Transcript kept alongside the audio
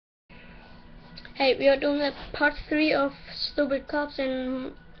Hey, we are doing the part 3 of Stupid Cops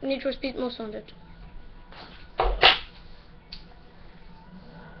and Need for Speed Most Wanted.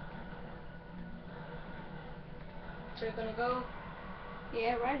 So we're gonna go.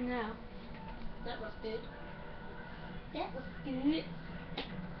 Yeah, right now. That was good. That was good.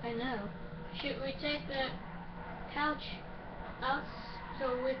 I know. Should we take the couch out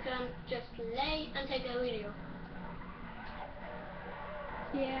so we can just lay and take a video?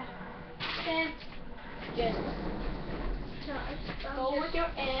 Yeah. Okay. Just go with your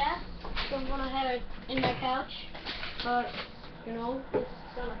air. Don't wanna have it in my couch, but you know it's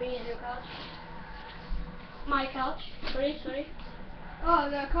gonna be in your couch. My couch. Sorry. Oh,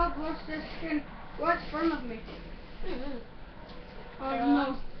 the cop was just right in front of me. Oh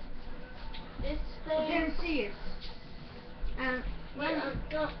no. This I thing. didn't see it. And Wait, I'm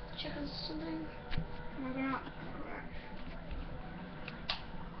gonna check on something. I'm gonna crash.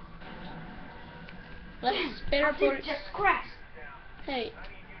 That's better for it. Just crashed. Hey,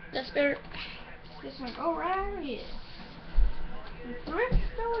 that's better. This one go right here. And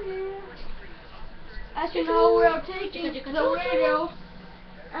thrift over here. As you know, we are taking the radio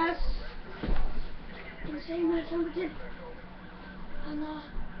as insane as something. And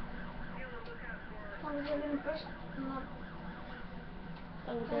I'm getting first. I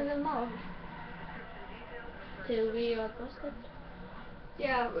don't know. Till we are busted.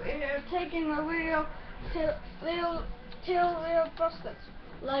 Yeah, we're taking the video till we are busted.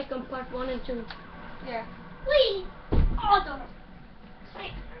 Like on part 1 and 2. Yeah. Wee! Auto.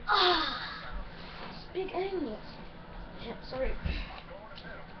 Speak English. Yeah, sorry.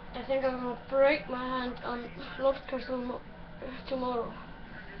 I think I'm gonna break my hand on Lord Castle tomorrow.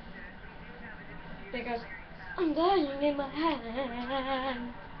 Because I'm dying in my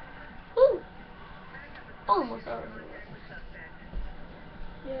hand. Woo! Almost over.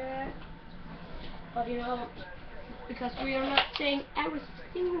 Yeah. But you know, because we are not saying every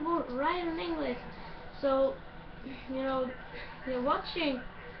single word right in English, so you know, they're watching,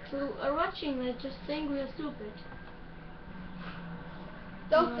 who are watching, they just think we are stupid.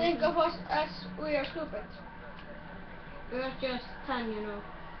 Don't think of us as we are stupid. We are just 10, you know.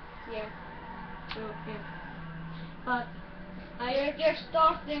 Yeah. So yeah. But We're just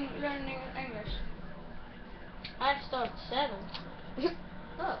starting learning English. I've started 7.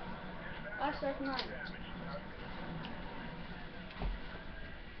 Oh. I said 9.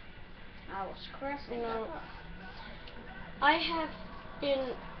 I was crashing. You know, I have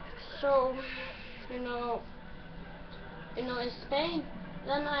been so, you know, in Spain.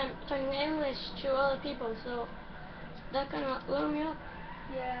 Then I'm talking English to other people, so that kind of learn me up.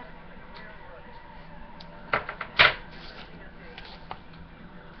 Yeah.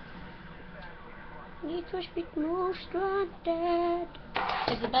 Need for Speed Most Wanted.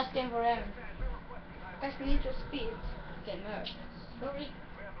 It's the best game forever. Best Need for Speed. Gamer. Sorry.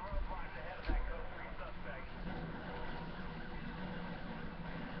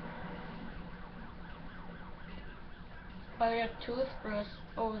 By your toothbrush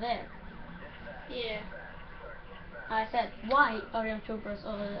over there. Yeah. I said, why are your toothbrush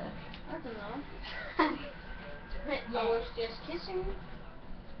over there? I don't know. Yeah. I was just kissing you.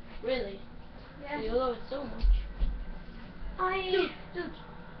 Really? Yeah. You love it so much. Dude.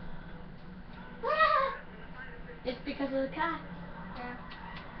 It's because of the cat. Yeah.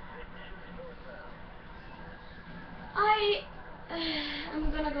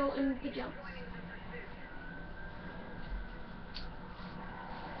 I'm gonna go in pajamas.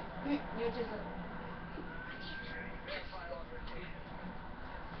 You just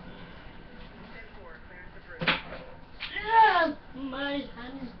My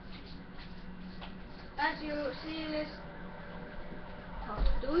hand. as you see this.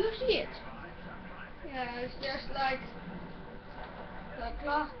 Do you see it? Yeah, it's just like the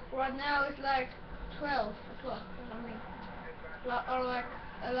clock right now is like 12 o'clock or something. Or like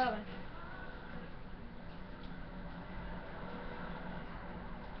 11.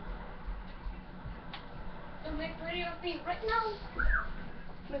 Don't make video of me right now.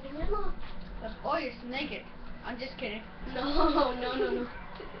 Maybe not. The boy is naked. I'm just kidding. No.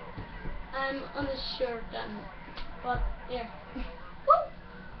 I'm on the shirt then. But yeah. Woo!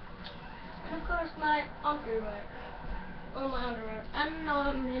 And of course my underwear. All my underwear. And now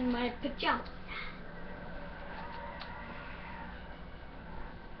I'm in my pajamas.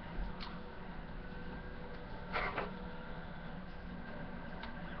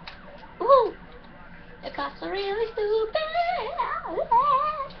 Woo! The cops are really stupid.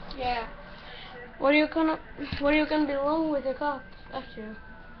 Yeah. What are you gonna be alone with your cops after?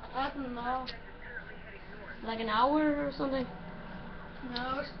 I don't know. Like an hour or something?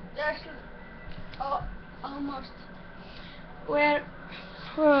 No, it's just Oh, almost. We're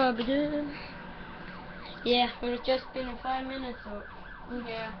yeah, we've just been in 5 minutes, so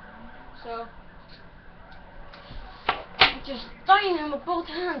Yeah. So I'm just dying in with both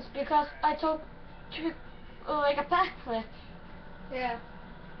hands because I took like a backflip. yeah,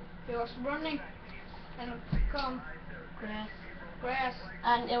 he was running and come grass.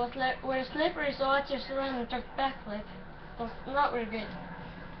 And it was like very slippery, so I just ran and took backflip. That's not very good.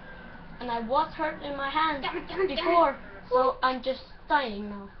 And I was hurt in my hand before, so I'm just dying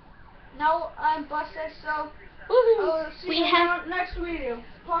now. Now I'm busted, so Woohoo! I'll see We you have in the next video,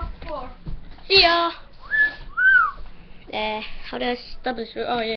 part 4. see ya. How do I stop this? Oh yeah.